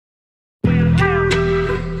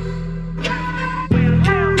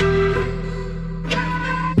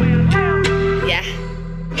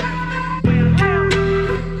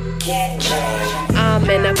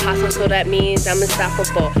so that means I'm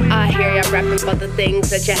unstoppable. I hear y'all rapping about the things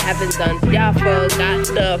that you haven't done. Y'all forgot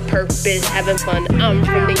the purpose, having fun. I'm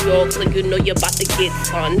from New York, so you know you're about to get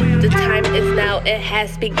sun. The time is now, it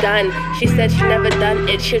has begun. She said she never done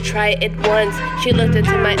it, she'll try it once. She looked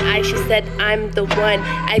into my eyes, she said I'm the one.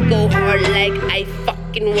 I go hard like I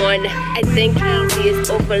fucking won. I think easy is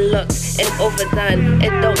overlooked and overdone. It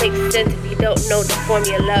don't make sense if you don't know the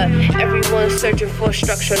formula. Everyone's searching for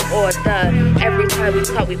structure and order. Every time we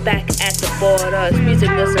caught, we back at the borders. Music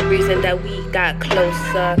was the reason that we got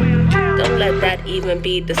closer. Don't let that even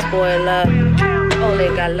be the spoiler. Only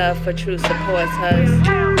got love for true supporters.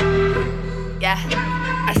 Yeah.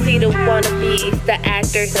 I see the wannabes, the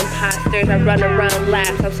actors, imposters. I run around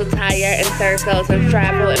laps, I'm so tired in circles and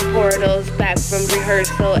travel in portals. Back from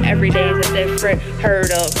rehearsal, every day is a different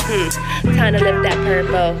hurdle. Time to live that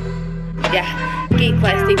purple. Yeah, geek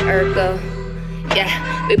like Steve Urkel.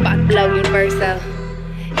 Yeah, we bout to blow universal.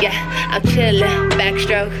 Yeah, I'm chillin',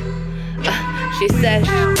 backstroke. She says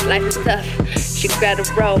life is tough, she grabbed a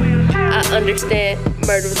rope. I understand,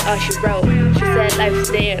 murder was all she wrote. She said life is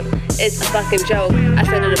damn, it's a fucking joke. I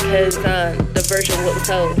said it depends on the version what was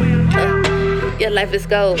told. Your life is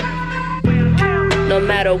gold, no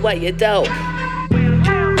matter what you dope.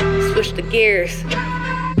 Switch the gears,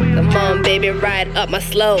 come on baby, ride up my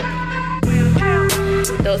slope.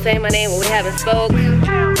 Don't say my name when we haven't spoke.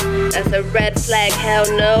 That's a red flag, hell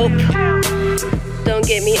nope. Don't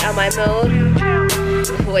get me out my mode.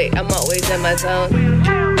 Wait, I'm always in my zone.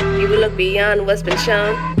 You will look beyond what's been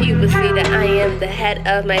shown. You will see that I am the head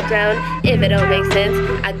of my throne. If it don't make sense,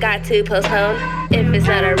 I got to postpone. If it's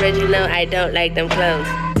not original, I don't like them clones.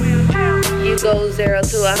 You go 0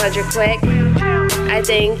 to 100 quick. I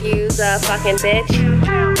think you's a fucking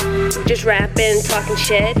bitch. Just rapping, talking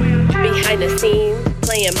shit. Behind the scenes,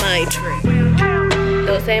 playing mind trick.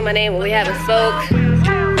 Don't say my name when we haven't spoke.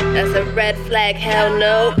 That's a red flag, hell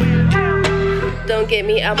no. Don't get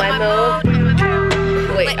me out my mode.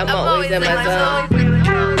 Wait, I'm always in my zone.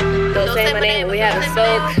 Don't say my name when we haven't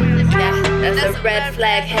spoke. Yeah, that's a red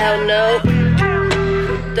flag, hell no.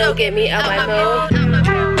 Don't get me out my mode.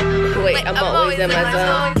 Wait, I'm always in my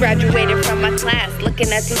zone. Graduated from my class,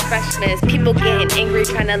 looking at these freshmen. People getting angry,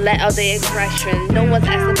 trying to let out their aggression. No one's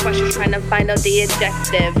asking questions, trying to find out the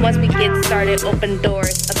objective. Once we get started, open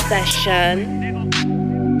doors, obsession.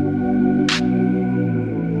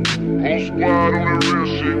 Squad on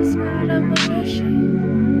the real shit.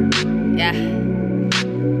 Yeah.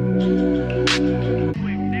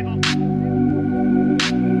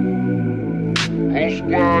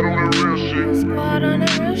 Squad on the real shit. Squad on the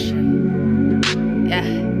real shit. Yeah.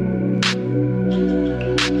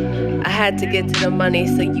 I had to get to the money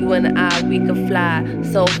so you and we could fly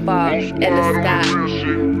so far in the sky.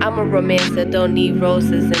 I'm a romancer, don't need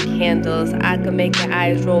roses and candles. I can make your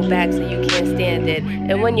eyes roll back so you can't stand it.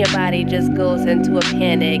 And when your body just goes into a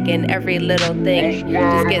panic and every little thing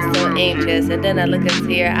just gets so anxious. And then I look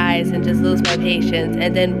into your eyes and just lose my patience.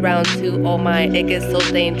 And then round 2, oh my, it gets so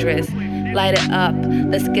dangerous. Light it up,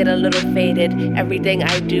 let's get a little faded. Everything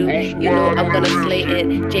I do, you know I'm gonna slay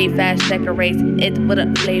it. J.Fash decorates it with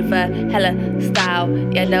a flavor, hella style.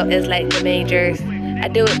 You know it's like the majors. I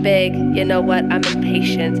do it big, you know what, I'm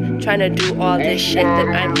impatient. Trying to do all this shit that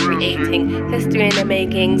I'm creating. History in the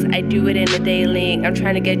makings, I do it in the daily. I'm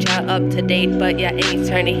trying to get y'all up to date, but y'all ain't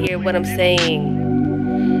trying to hear what I'm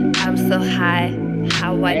saying. I'm so high,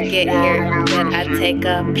 how I get here, that I take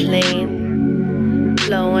a plane.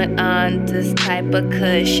 Blowing on this type of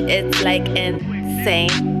kush, it's like insane.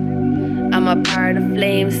 I'm a part of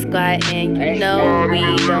Flame Squad and you know we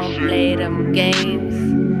don't play them games.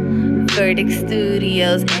 Verdict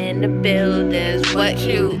Studios and the buildings, what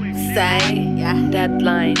you say? Yeah, that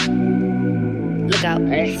line. Look out,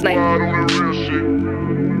 sniper.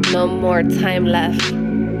 No more time left.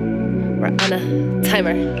 We're on a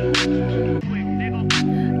timer.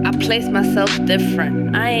 I place myself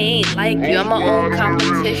different. I ain't like you, I'm my own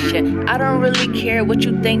competition. I don't really care what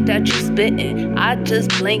you think that you spittin'. I just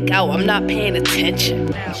blink out, I'm not paying attention.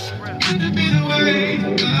 Could it be the way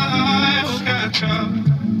life got you?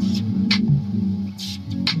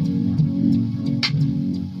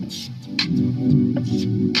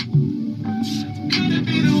 Could it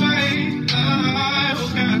be the way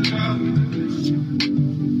life got you?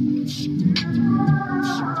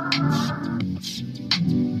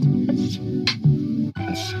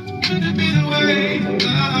 Could it be the way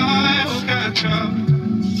life got you?